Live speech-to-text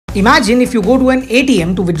Imagine if you go to an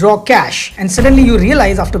ATM to withdraw cash and suddenly you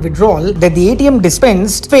realize after withdrawal that the ATM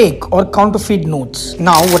dispensed fake or counterfeit notes.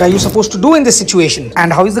 Now, what are you supposed to do in this situation?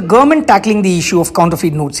 And how is the government tackling the issue of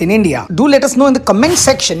counterfeit notes in India? Do let us know in the comment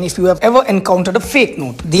section if you have ever encountered a fake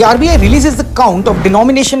note. The RBI releases the count of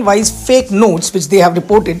denomination-wise fake notes which they have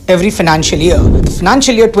reported every financial year. The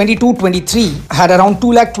financial year 22-23 had around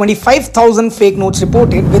 225,000 fake notes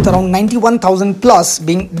reported, with around 91,000 plus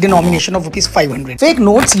being denomination of ₹500. Fake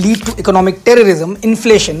notes lead to economic terrorism,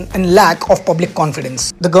 inflation and lack of public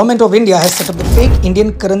confidence. The government of India has set up the Fake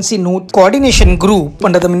Indian Currency Note Coordination Group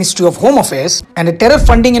under the Ministry of Home Affairs and a terror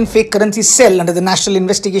funding and fake currency cell under the National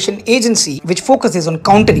Investigation Agency, which focuses on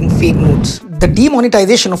countering fake notes. The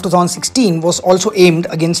demonetization of 2016 was also aimed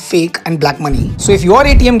against fake and black money. So if your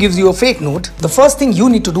ATM gives you a fake note, the first thing you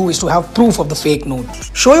need to do is to have proof of the fake note.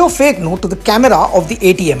 Show your fake note to the camera of the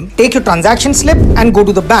ATM, take your transaction slip and go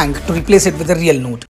to the bank to replace it with a real note.